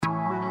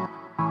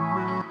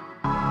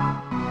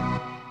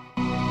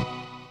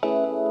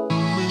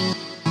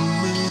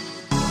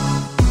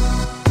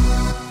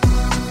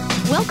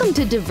Welcome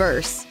to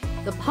Diverse,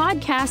 the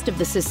podcast of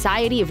the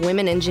Society of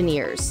Women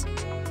Engineers.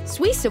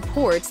 SWE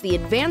supports the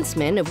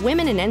advancement of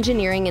women in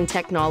engineering and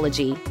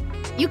technology.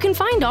 You can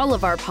find all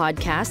of our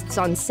podcasts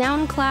on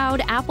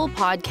SoundCloud, Apple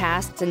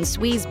Podcasts, and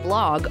SWE's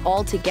blog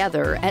all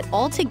together at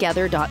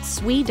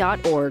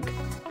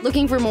alltogether.swe.org.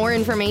 Looking for more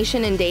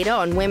information and data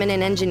on women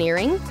in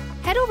engineering?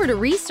 Head over to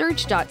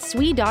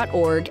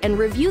research.swe.org and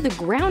review the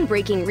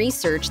groundbreaking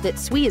research that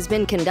SWE has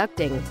been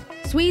conducting.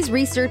 SWE's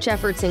research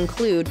efforts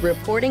include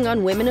reporting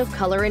on women of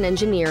color in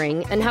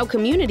engineering and how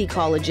community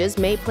colleges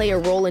may play a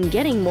role in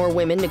getting more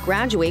women to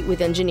graduate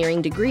with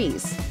engineering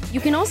degrees.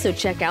 You can also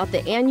check out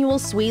the annual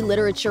SWE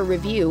Literature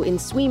Review in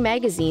SWE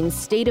Magazine's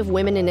State of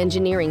Women in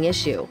Engineering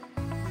issue.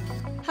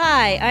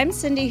 Hi, I'm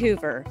Cindy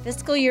Hoover,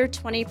 Fiscal Year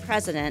 20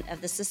 President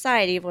of the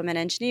Society of Women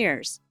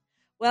Engineers.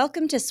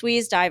 Welcome to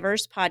SWE's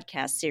Diverse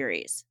podcast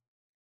series.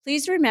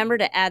 Please remember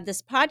to add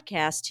this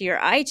podcast to your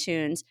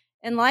iTunes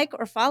and like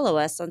or follow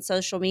us on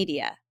social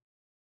media.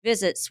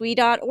 Visit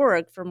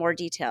swe.org for more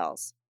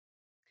details.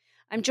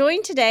 I'm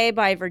joined today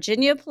by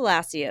Virginia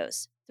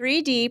Palacios,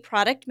 3D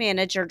Product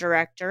Manager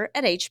Director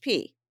at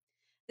HP.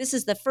 This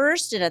is the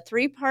first in a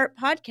three-part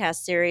podcast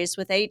series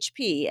with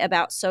HP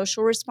about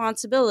social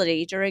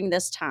responsibility during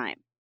this time.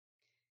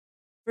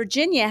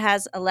 Virginia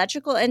has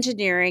electrical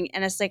engineering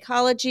and a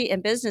psychology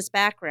and business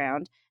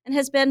background and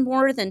has been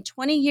more than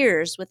 20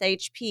 years with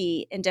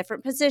HP in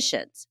different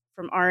positions,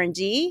 from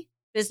R&D,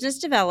 business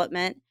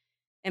development,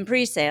 and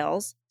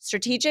pre-sales,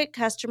 strategic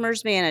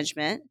customers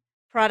management,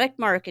 product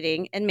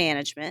marketing, and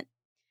management.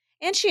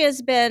 And she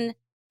has been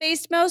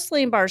based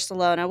mostly in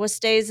Barcelona with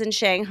stays in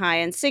Shanghai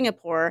and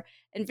Singapore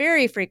and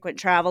very frequent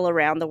travel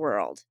around the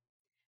world.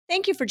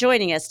 Thank you for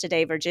joining us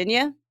today,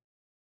 Virginia.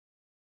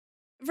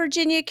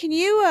 Virginia, can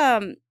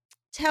you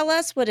tell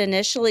us what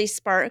initially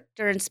sparked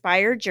or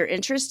inspired your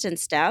interest in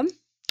STEM?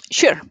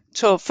 Sure.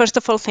 So first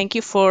of all, thank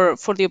you for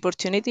the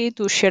opportunity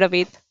to share a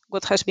bit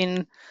what has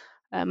been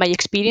my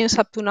experience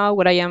up to now,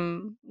 what I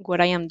am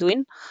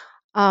doing.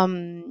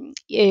 When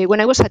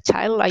I was a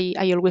child,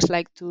 I always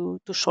liked to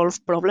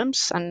solve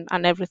problems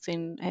and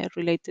everything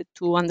related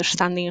to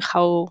understanding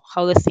how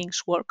the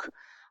things work,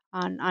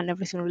 and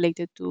everything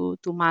related to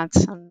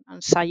maths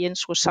and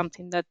science was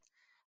something that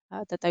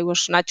I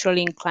was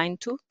naturally inclined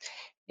to.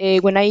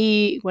 When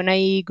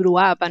I grew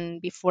up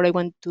and before I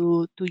went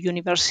to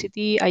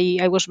university,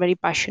 I was very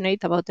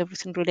passionate about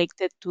everything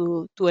related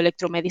to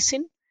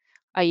electromedicine.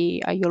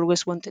 I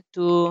always wanted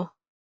to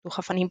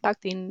have an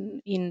impact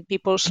in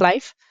people's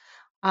life.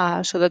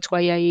 So that's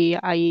why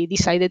I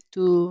decided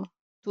to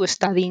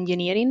study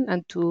engineering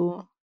and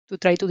to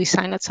try to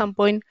design at some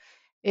point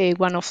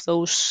one of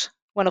those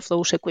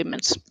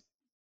equipments.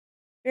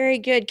 Very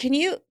good.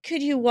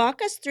 Could you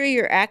walk us through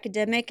your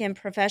academic and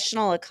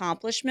professional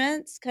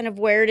accomplishments? Kind of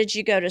where did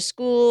you go to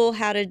school?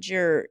 How did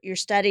your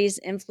studies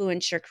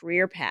influence your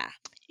career path?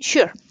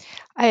 Sure.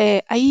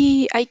 I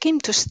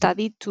came to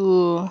study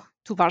to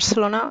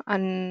Barcelona,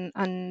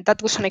 and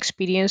that was an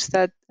experience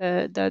that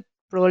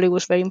probably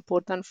was very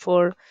important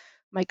for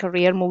my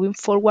career moving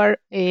forward.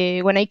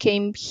 When I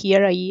came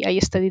here, I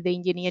studied the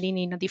engineering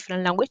in a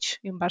different language.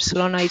 In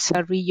Barcelona, it's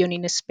a region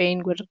in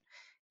Spain where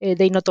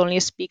they not only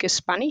speak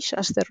Spanish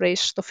as the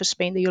rest of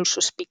Spain, they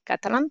also speak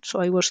Catalan. So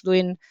I was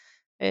doing,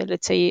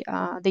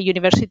 the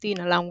university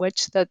in a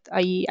language that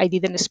I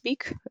didn't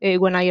speak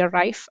when I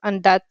arrived,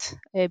 and that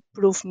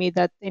proved me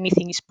that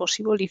anything is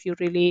possible if you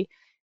really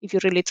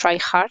try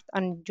hard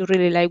and you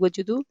really like what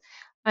you do.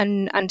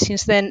 And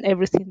since then,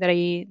 everything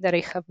that I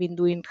have been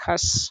doing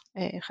has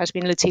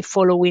been, let's say,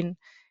 following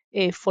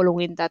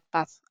that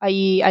path.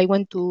 I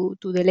went to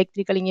the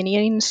electrical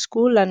engineering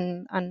school,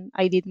 and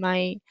I did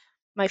my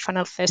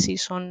final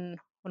thesis on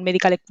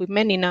medical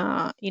equipment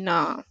in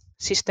a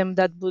system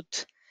that would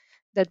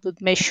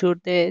measure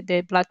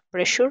the blood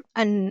pressure,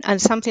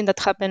 and something that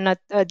happened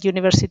at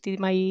university.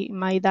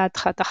 My dad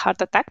had a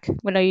heart attack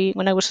when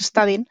I was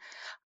studying,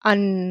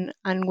 and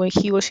when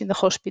he was in the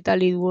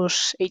hospital, it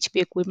was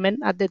HP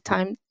equipment at the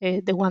time,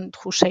 the one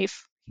who saved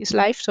his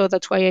life. So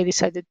that's why I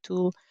decided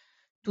to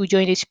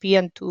join HP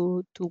and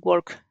to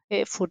work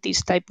for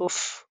this type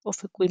of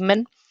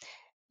equipment.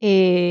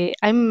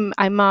 I'm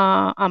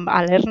a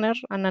learner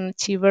and an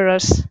achiever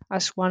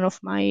as one of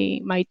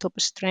my top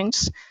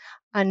strengths,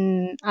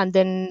 and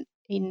then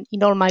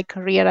in all my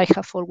career I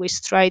have always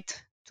tried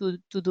to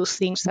do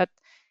things that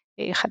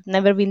had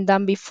never been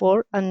done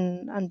before,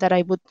 and that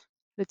I would,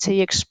 let's say,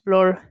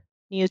 explore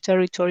new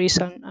territories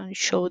and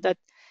show that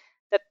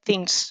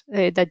things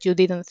that you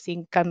didn't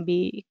think can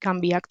be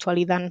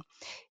actually done.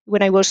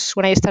 When I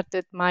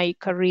started my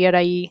career,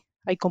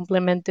 I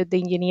complemented the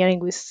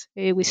engineering with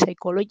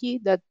psychology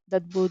that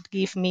would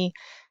give me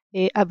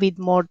a bit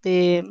more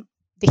the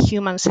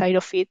human side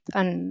of it,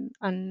 and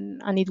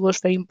it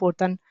was very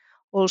important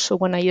also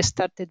when I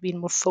started being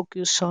more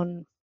focused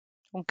on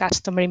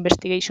customer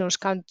investigations,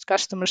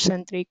 customer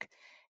centric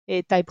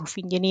type of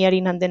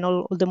engineering, and then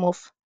all the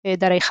move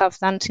that I have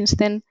done since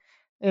then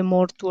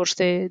more towards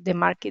the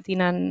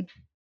marketing and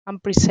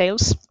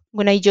pre-sales.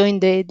 When I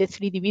joined the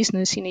 3D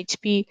business in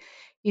HP,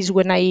 is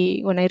when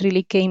I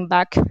really came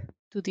back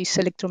to this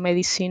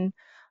electromedicine,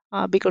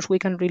 because we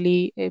can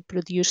really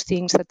produce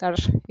things that are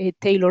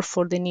tailored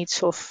for the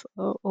needs of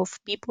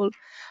people,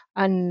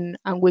 and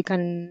we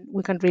can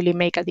really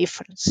make a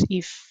difference.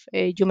 If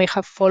you may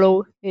have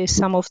followed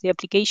some of the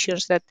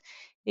applications that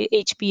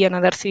HP and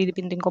other 3D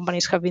printing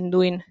companies have been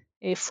doing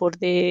for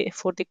the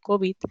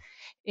COVID,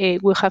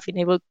 we have been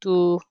able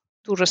to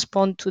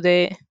respond to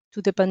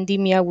the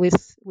pandemic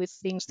with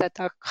things that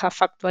have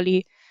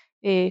actually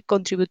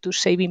contribute to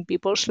saving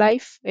people's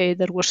life.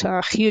 There was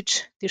a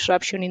huge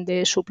disruption in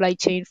the supply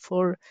chain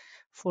for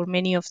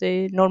many of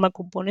the normal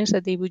components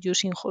that they would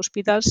use in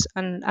hospitals,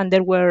 and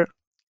there were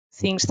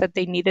things that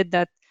they needed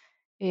that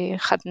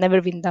had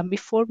never been done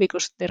before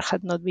because there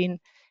had not been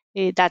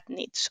that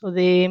need. So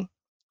the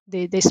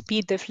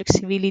speed, the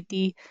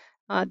flexibility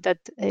that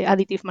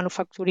additive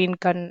manufacturing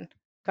can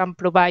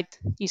provide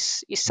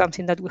is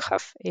something that we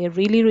have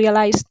really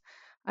realized,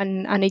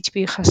 and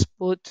HP has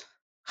put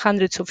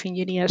hundreds of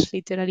engineers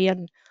literally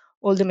and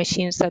all the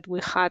machines that we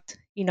had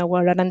in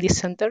our R&D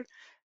center,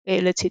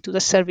 let's say, to the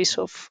service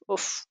of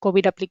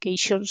COVID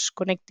applications,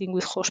 connecting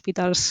with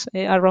hospitals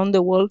around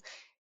the world,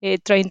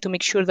 trying to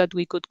make sure that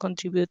we could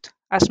contribute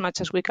as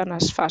much as we can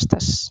as fast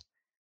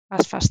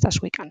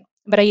as we can.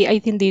 But I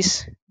think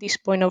this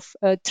point of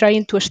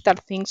trying to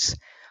start things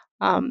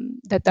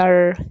that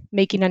are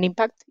making an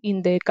impact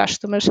in the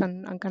customers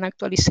and can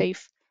actually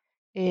save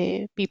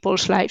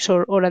people's lives,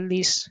 or at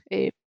least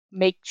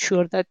make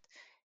sure that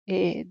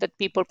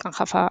people can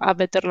have a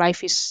better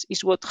life is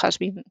what has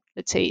been,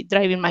 let's say,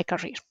 driving my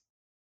career.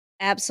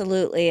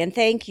 Absolutely, and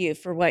thank you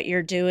for what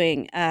you're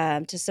doing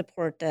to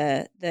support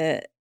the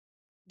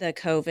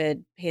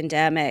COVID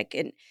pandemic.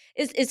 And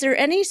is there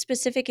any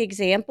specific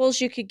examples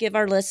you could give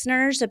our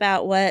listeners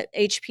about what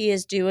HP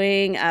is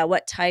doing,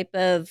 what type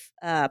of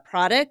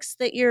products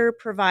that you're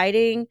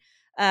providing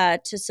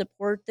to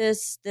support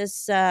this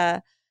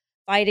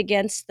fight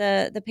against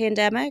the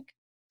pandemic?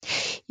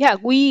 Yeah,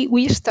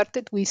 we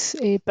started with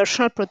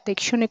personal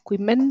protection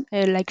equipment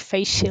like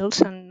face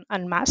shields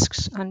and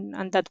masks,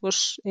 and that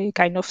was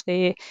kind of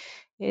the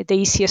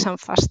easiest and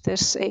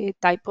fastest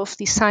type of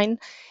design.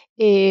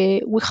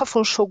 We have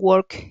also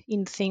worked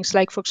in things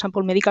like, for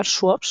example, medical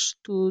swabs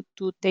to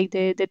take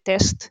the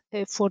test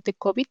for the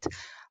COVID.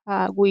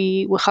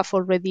 We have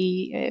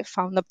already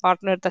found a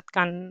partner that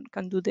can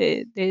do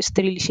the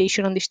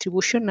sterilization and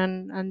distribution,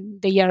 and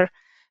they are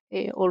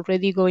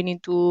already going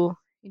into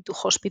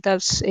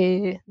hospitals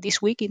this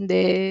week in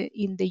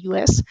the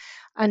US,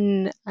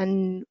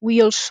 and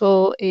we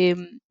also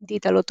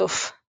did a lot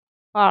of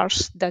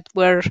parts that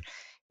were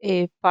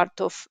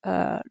part of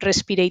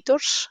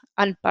respirators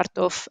and part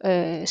of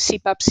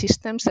CPAP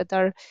systems that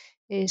are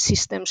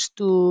systems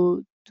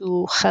to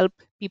help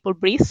people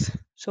breathe.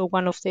 So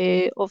one of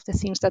the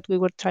things that we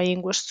were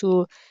trying was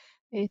to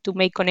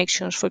make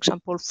connections, for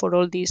example, for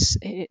all these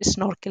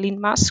snorkeling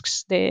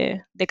masks, the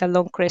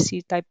Decathlon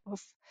Crazy type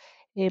of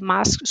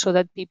mask, so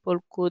that people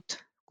could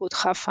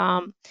have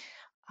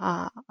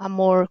a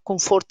more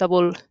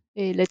comfortable,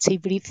 let's say,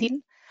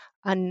 breathing,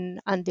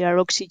 and their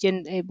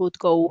oxygen would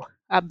go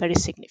up very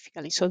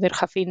significantly. So there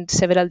have been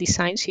several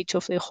designs. Each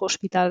of the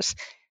hospitals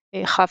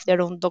have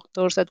their own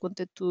doctors that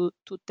wanted to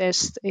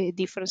test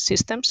different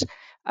systems,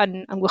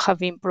 and we have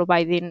been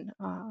providing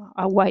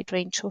a wide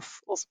range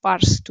of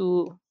parts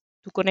to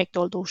connect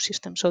all those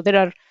systems. So there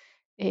are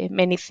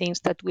many things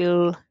that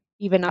will,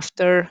 even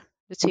after,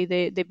 let's say,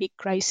 the big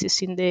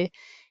crisis in the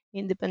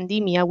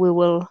pandemic, we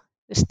will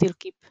still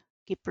keep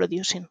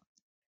producing.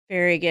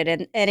 Very good.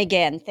 And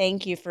again,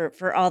 thank you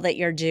for all that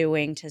you're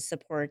doing to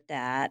support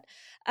that.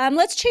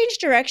 Let's change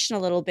direction a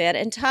little bit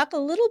and talk a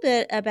little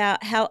bit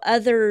about how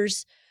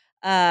others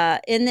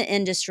in the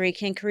industry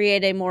can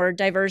create a more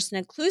diverse and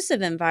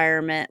inclusive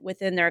environment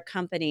within their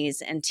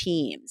companies and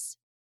teams.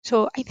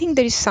 So I think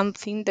there is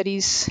something that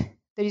is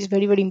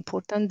very, very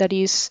important. That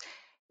is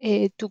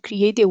to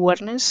create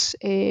awareness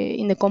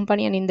in the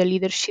company and in the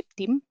leadership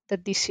team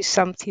that this is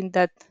something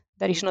that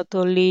is not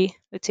only,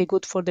 let's say,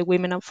 good for the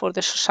women and for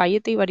the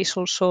society, but is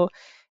also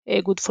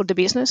good for the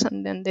business.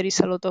 And then there is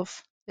a lot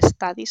of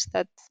studies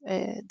that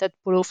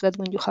prove that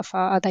when you have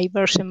a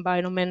diverse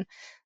environment,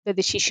 the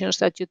decisions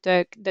that you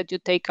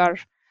take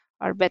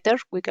are better.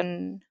 We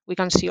can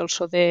see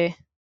also the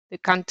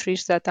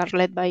countries that are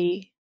led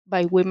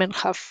by women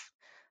have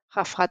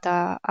had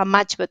a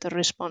much better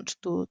response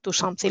to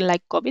something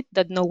like COVID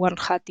that no one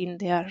had in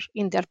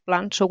their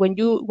plan. So when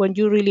you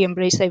really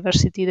embrace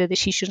diversity, the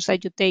decisions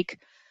that you take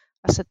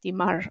as a team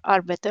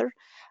are better.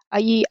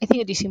 I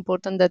think it is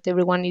important that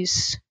everyone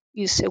is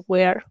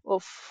aware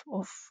of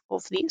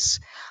this.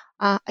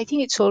 I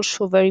think it's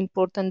also very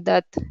important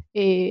that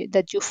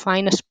you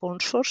find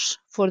sponsors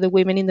for the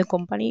women in the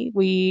company.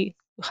 We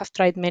have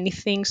tried many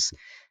things.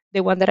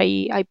 The one that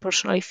I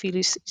personally feel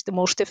is the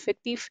most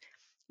effective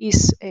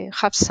is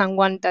have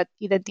someone that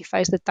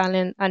identifies the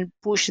talent and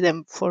push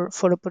them for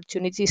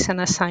opportunities and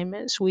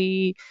assignments.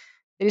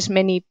 There is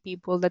many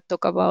people that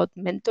talk about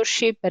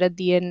mentorship, but at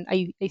the end,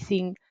 I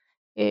think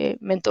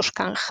mentors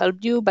can help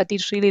you, but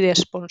it's really the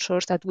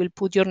sponsors that will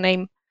put your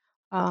name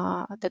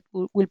that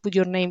will put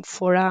your name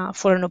for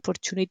an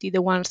opportunity,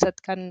 the ones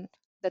that can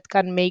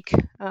make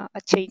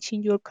a change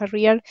in your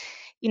career.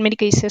 In many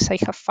cases, I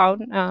have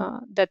found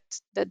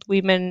that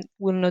women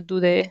will not do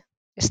the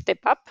step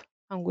up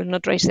and will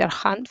not raise their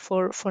hand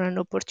for an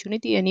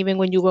opportunity. And even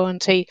when you go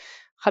and say,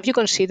 have you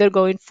considered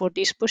going for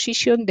this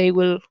position, they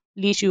will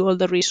list you all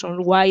the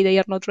reasons why they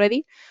are not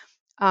ready.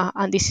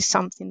 And this is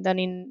something that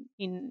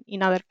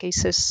in other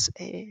cases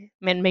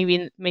men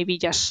maybe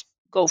just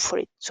go for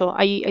it. So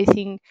I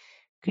think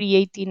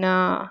creating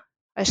a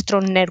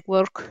strong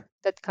network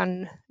that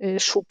can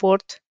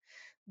support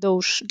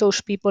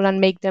those people and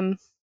make them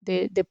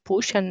the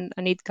push, and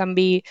it can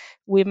be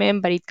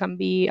women, but it can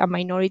be a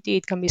minority,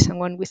 it can be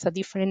someone with a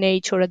different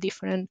age or a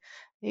different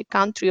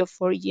country of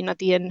origin. At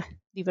the end,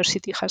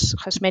 diversity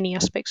has many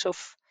aspects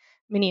of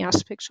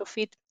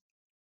it.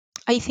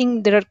 I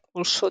think there are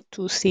also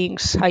two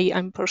things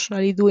I'm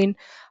personally doing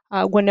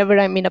whenever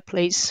I'm in a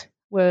place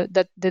where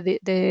that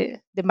the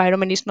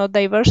environment is not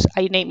diverse.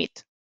 I name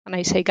it and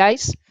I say,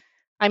 guys,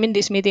 I'm in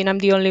this meeting. I'm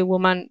the only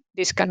woman.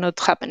 This cannot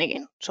happen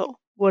again. So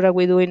what are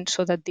we doing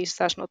so that this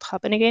does not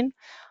happen again?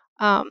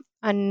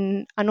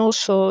 And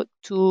also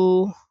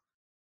to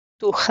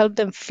help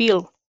them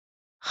feel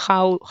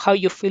how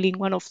you feel in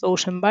one of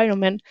those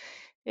environments.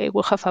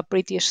 We have a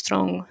pretty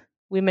strong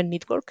women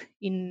network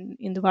in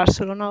the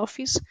Barcelona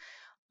office.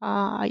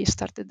 I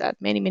started that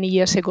many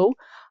years ago,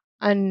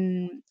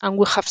 and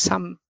we have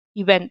some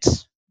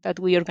events that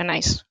we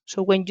organize.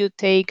 So when you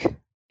take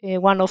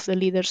one of the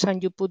leaders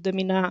and you put them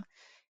in a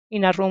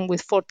room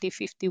with 40,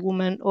 50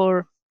 women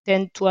or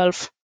 10,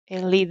 12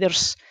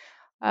 leaders,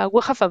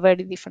 we have a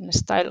very different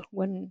style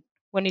when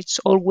it's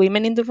all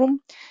women in the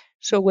room.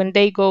 So when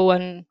they go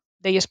and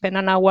they spend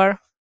an hour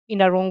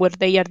in a room where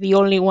they are the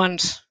only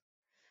ones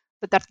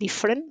that are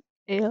different,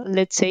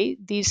 let's say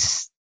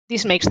this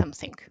makes them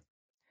think.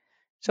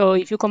 So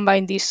if you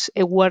combine this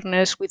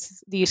awareness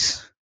with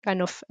these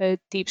kind of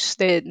tips,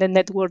 the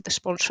network, the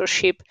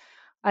sponsorship,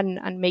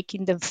 and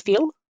making them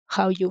feel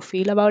how you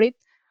feel about it,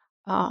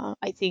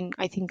 I think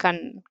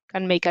can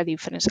make a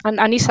difference.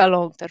 And it's a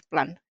long term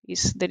plan.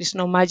 There is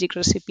no magic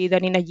recipe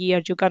that in a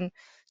year you can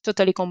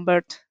totally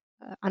convert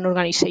an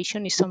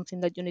organization. It's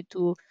something that you need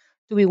to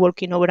be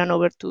working over and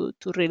over to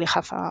really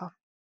have a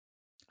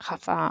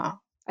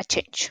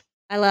change.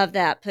 I love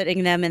that,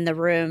 putting them in the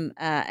room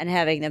and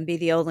having them be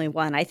the only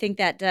one. I think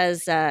that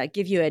does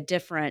give you a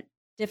different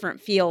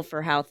feel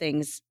for how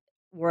things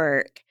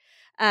work.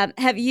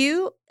 Have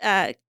you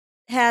had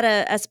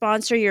a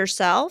sponsor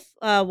yourself,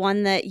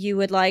 one that you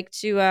would like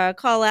to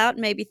call out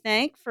and maybe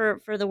thank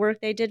for the work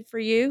they did for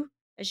you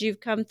as you've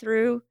come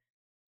through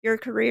your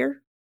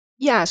career?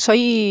 Yeah, so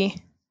I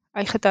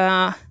had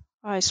a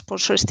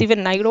sponsor. Steven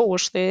Nigro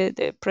was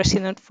the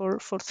president for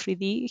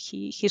 3D.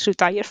 He's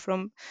retired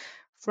from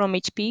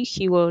HP.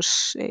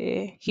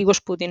 He was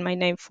putting my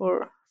name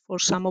for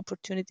some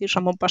opportunities.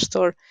 Ramon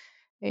Pastor,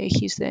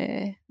 he's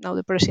now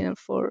the president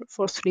for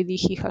 3D.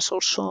 He has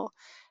also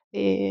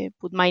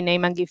put my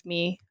name and give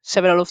me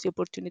several of the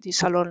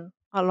opportunities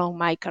along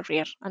my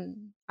career.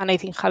 And I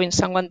think having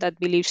someone that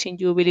believes in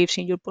you, believes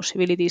in your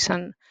possibilities,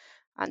 and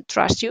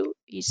trust you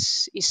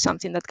is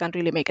something that can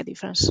really make a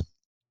difference.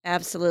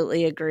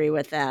 Absolutely agree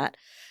with that.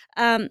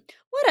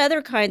 What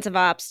other kinds of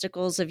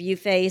obstacles have you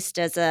faced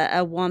as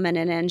a woman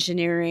in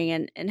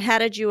engineering, and how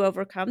did you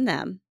overcome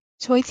them?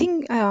 So I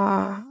think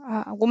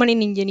a woman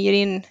in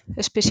engineering,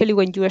 especially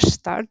when you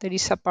start, there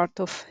is a part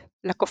of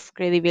lack of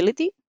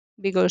credibility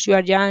because you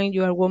are young,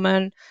 you are a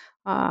woman,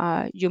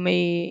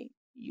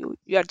 you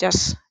are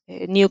just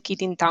a new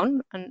kid in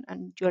town,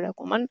 and you are a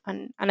woman,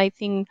 and I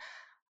think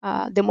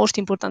the most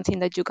important thing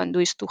that you can do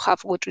is to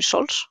have good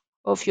results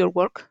of your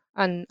work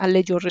and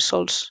let your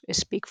results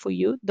speak for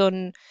you.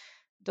 Don't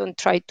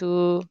try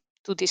to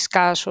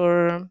discuss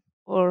or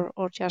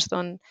just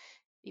don't,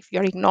 if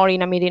you're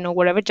ignoring a meeting or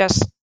whatever,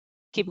 just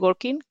keep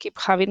working, keep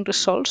having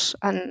results,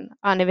 and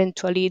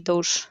eventually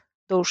those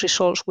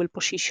results will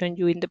position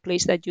you in the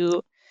place that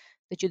you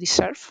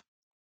deserve.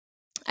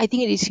 I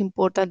think it is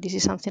important. This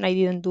is something I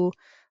didn't do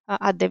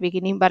at the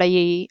beginning, but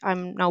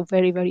I'm now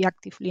very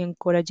actively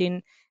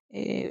encouraging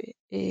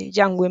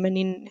young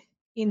women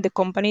in the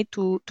company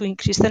to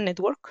increase the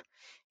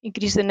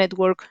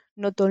network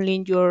not only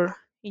in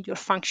your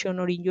function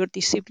or in your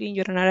discipline.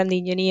 You're an R&D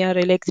engineer,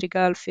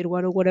 electrical,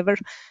 firmware, or whatever,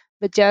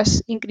 but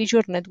just increase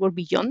your network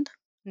beyond.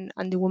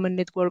 And the women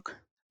network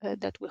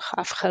that we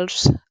have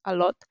helps a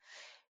lot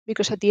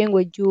because at the end,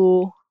 when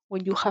you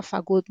have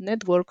a good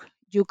network,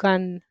 you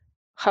can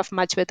have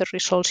much better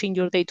results in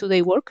your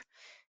day-to-day work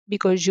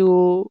because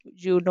you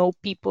know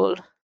people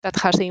that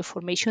has the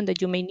information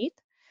that you may need,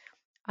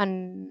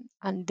 and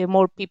the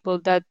more people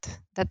that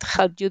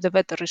help you, the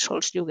better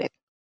results you get.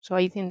 So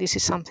I think this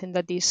is something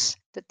that is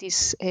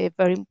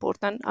very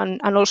important,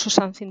 and also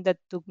something that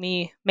took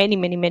me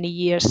many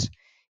years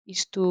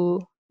is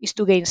to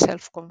gain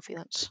self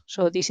confidence.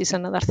 So this is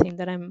another thing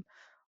that I'm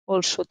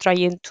also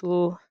trying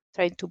to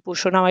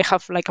push. So now I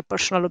have like a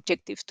personal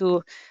objective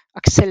to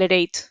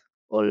accelerate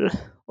all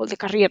all the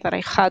career that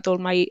I had, all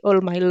my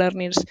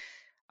learnings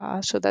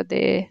so that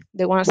the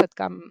ones that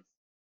come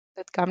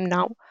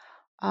now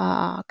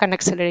can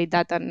accelerate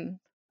that and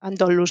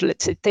don't lose,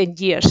 let's say, 10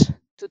 years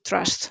to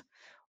trust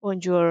on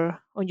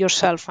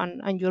yourself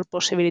and your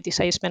possibilities.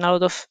 I spent a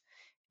lot of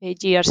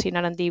years in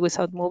R&D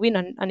without moving,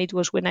 and it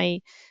was when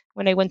I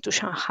went to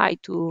Shanghai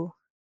to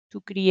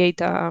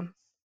create an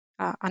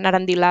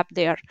R&D lab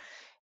there,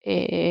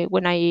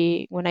 when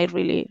I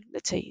really,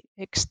 let's say,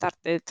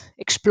 started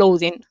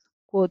exploding,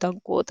 quote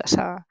unquote, as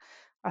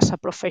a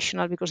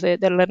professional, because the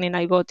learning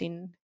I got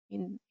in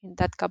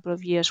that couple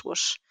of years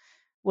was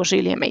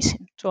really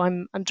amazing. So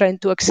I'm trying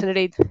to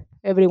accelerate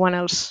everyone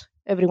else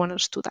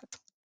to that.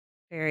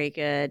 Very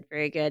good,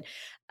 very good.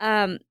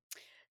 Um,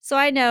 so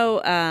I know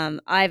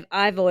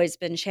I've always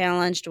been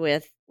challenged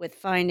with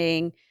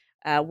finding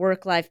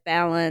work life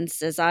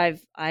balance as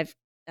I've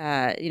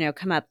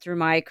come up through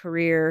my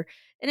career,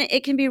 and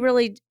it can be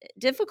really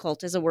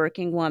difficult as a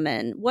working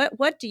woman.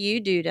 What do you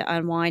do to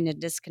unwind and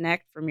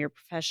disconnect from your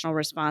professional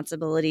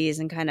responsibilities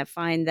and kind of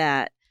find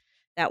that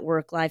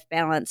work life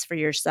balance for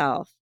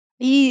yourself?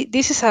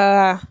 This is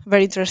a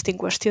very interesting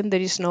question. There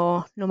is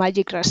no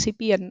magic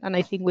recipe, and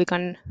I think we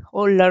can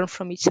all learn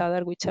from each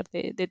other, which are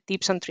the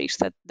tips and tricks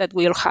that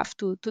we all have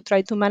to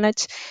try to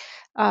manage.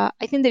 I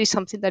think there is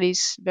something that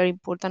is very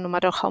important. No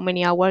matter how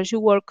many hours you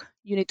work,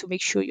 you need to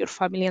make sure your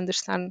family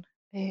understand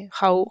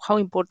how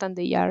important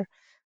they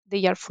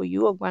are for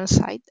you on one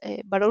side,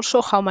 but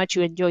also how much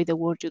you enjoy the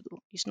work you do.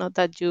 It's not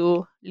that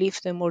you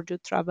leave them or you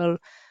travel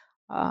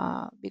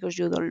because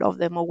you don't love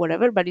them or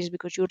whatever, but it's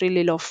because you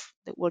really love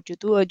the work you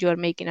do, and you are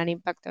making an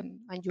impact, and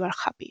you are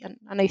happy.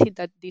 And I think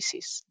that this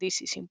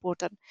is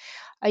important.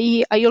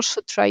 I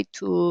also try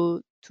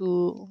to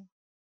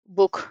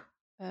book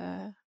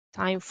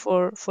time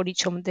for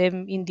each of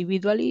them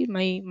individually.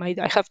 My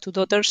I have two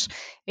daughters,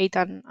 8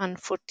 and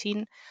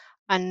 14,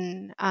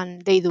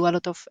 and they do a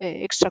lot of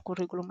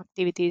extracurriculum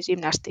activities,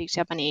 gymnastics,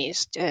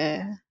 Japanese,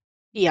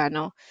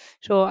 piano.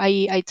 So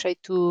I try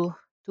to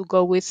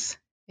go with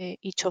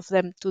each of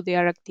them to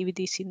their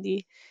activities in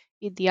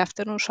the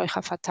afternoon, so I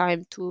have a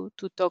time to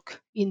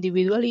talk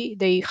individually.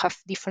 They have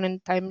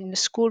different time in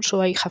school,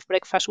 so I have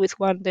breakfast with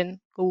one, then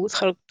go with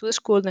her to the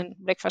school, then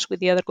breakfast with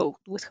the other, go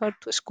with her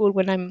to school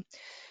when I'm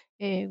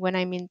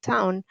in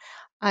town.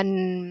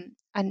 And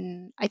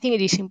I think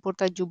it is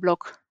important you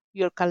block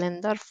your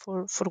calendar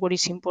for what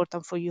is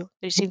important for you.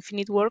 There is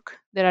infinite work,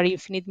 there are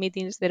infinite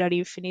meetings, there are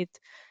infinite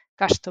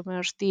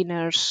customers,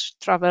 dinners,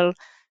 travel.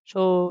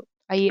 So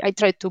I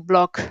try to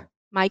block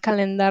my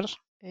calendar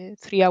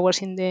 3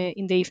 hours in the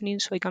evening,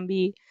 so I can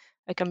be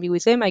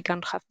with them, I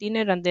can have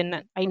dinner, and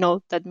then I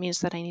know that means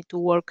that I need to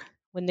work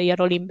when they are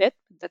all in bed.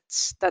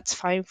 That's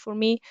fine for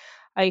me.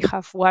 I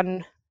have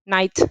one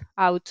night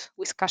out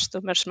with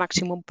customers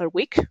maximum per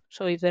week.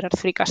 So if there are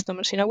 3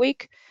 customers in a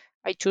week,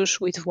 I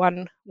choose with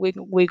one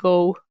we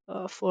go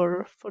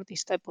for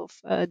this type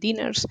of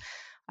dinners.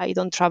 I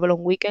don't travel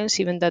on weekends,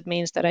 even that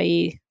means that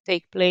I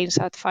take planes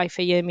at 5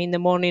 a.m. in the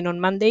morning on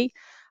Monday.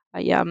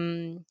 I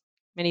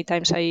many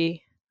times I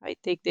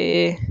take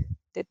the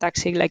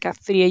taxi like at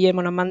 3 a.m.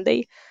 on a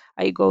Monday.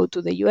 I go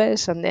to the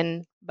US, and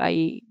then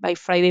by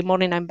Friday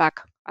morning I'm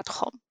back at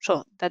home.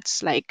 So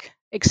that's like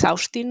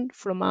exhausting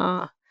from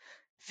a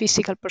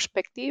physical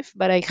perspective,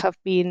 but I have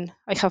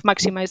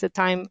maximized the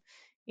time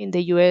in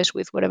the US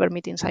with whatever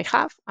meetings I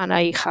have, and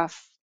I have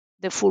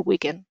the full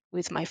weekend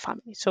with my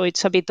family. So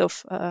it's a bit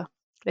of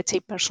let's say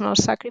personal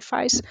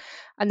sacrifice.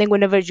 And then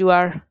whenever you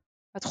are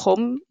at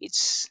home,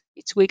 it's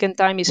weekend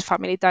time, it's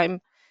family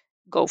time.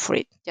 Go for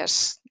it.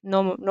 Just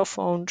no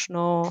phones,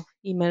 no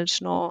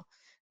emails, no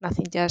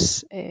nothing.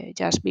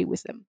 Just be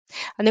with them.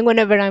 And then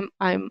whenever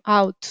I'm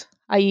out,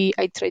 I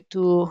try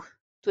to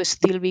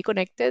still be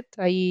connected.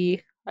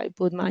 I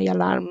put my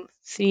alarm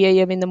 3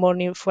 a.m. in the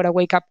morning for a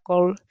wake up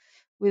call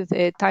with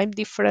the time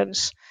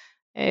difference.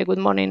 Good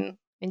morning,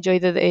 enjoy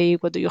the day.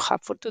 What do you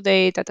have for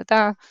today? Ta ta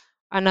ta.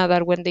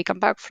 Another when they come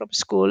back from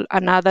school.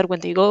 Another when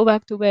they go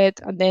back to bed.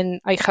 And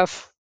then I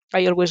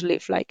always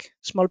leave like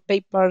small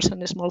papers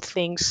and small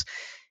things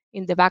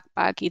in the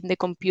backpack, in the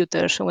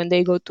computer. So when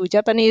they go to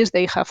Japanese,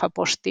 they have a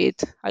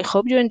post-it. I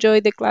hope you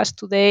enjoyed the class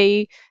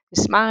today.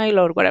 Smile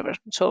or whatever.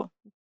 So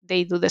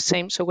they do the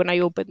same. So when I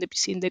open the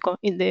PC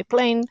in the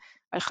plane,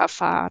 I have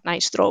a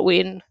nice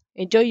drawing.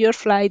 Enjoy your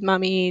flight,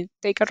 mommy.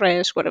 Take a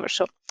rest, whatever.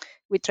 So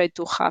we try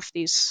to have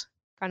these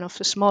kind of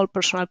small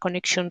personal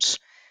connections,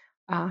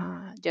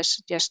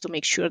 just to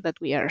make sure that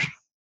we are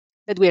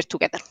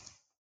together.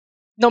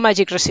 No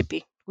magic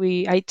recipe.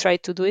 I try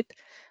to do it.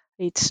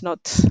 It's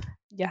not.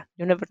 Yeah,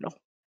 you never know.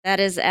 That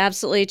is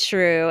absolutely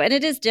true, and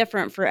it is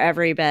different for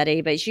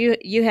everybody, but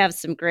you have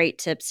some great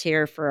tips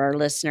here for our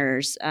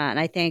listeners, and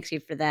I thank you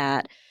for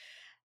that.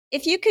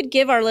 If you could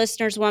give our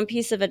listeners one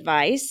piece of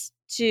advice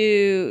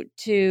to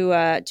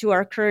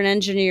our current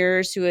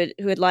engineers who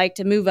would like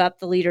to move up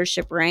the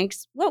leadership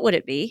ranks, what would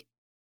it be?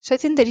 So I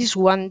think there is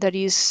one that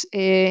is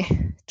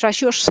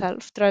trust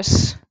yourself,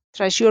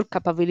 trust your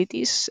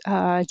capabilities.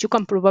 You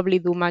can probably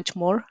do much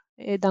more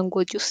than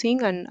what you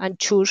think, and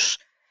choose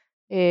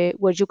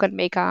where you can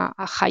make a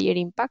higher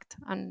impact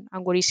and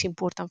what is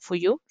important for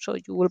you. So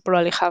you will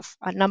probably have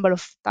a number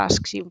of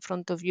tasks in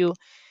front of you.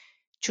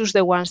 Choose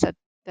the ones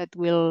that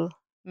will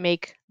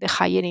make the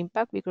higher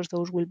impact, because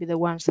those will be the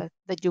ones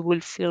that you will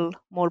feel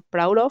more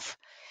proud of.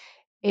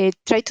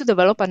 Try to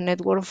develop a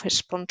network of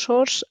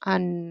sponsors,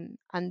 and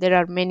there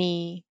are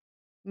many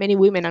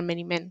women and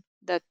many men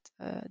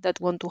that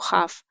want to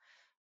have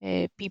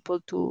people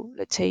to,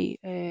 let's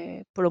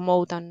say,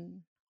 promote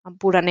and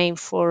put a name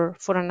for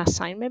an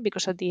assignment,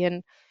 because at the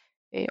end,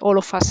 all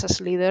of us as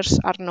leaders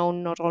are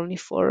known not only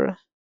for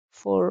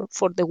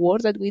the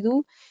work that we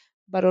do,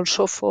 but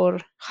also for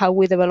how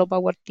we develop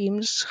our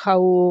teams,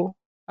 how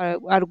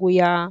are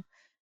we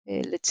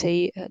let's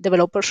say,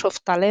 developers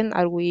of talent?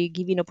 Are we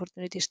giving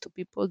opportunities to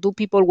people? Do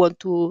people want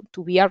to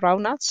be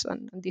around us?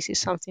 And this is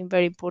something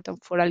very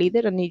important for a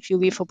leader. And if you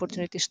give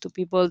opportunities to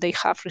people, they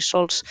have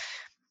results.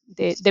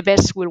 The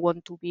best will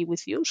want to be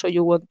with you. So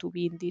you want to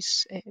be in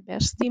this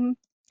best team.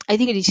 I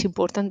think it is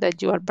important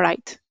that you are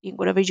bright in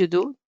whatever you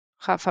do,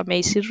 have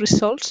amazing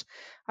results,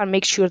 and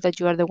make sure that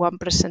you are the one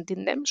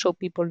presenting them, so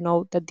people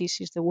know that this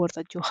is the work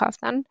that you have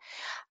done.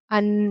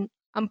 And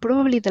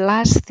probably the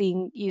last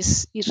thing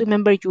is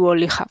remember, you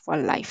only have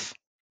one life.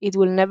 It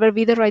will never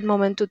be the right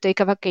moment to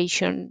take a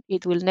vacation.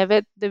 It will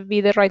never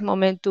be the right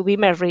moment to be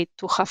married,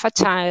 to have a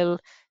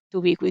child,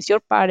 to be with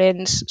your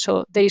parents.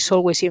 So there is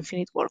always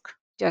infinite work.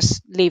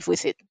 Just live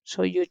with it.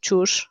 So you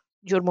choose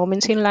your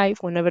moments in life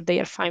whenever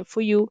they are fine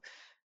for you,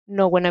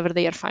 not whenever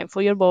they are fine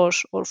for your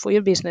boss or for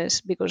your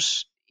business,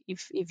 because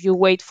if you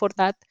wait for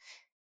that,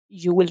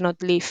 you will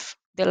not live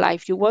the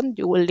life you want.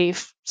 You will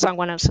live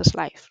someone else's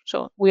life.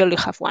 So we only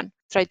have one.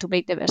 Try to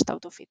make the best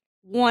out of it.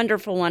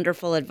 Wonderful,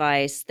 wonderful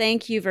advice.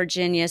 Thank you,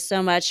 Virginia,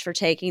 so much for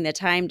taking the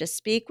time to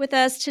speak with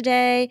us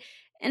today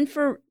and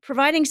for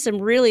providing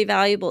some really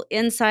valuable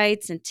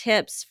insights and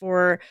tips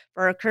for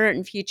our current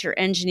and future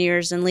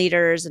engineers and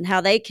leaders, and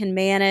how they can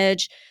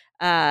manage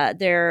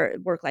their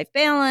work-life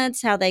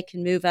balance, how they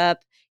can move up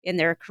in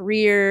their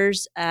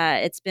careers.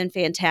 It's been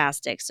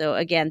fantastic. So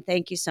again,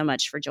 thank you so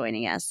much for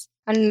joining us.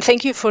 And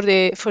thank you for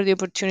the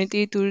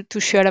opportunity to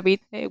share a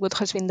bit what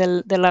has been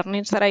the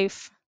learnings that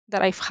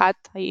I've had.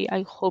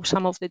 I hope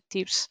some of the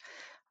tips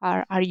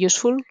are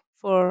useful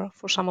for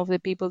some of the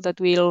people that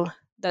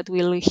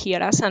will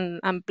hear us,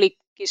 and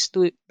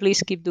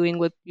please keep doing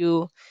what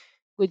you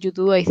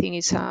do. I think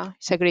it's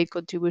a great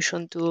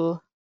contribution to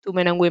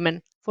men and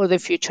women for the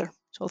future.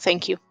 So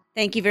thank you.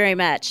 Thank you very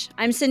much.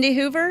 I'm Cindy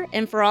Hoover,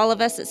 and for all of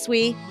us at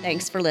SWE,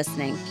 thanks for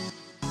listening.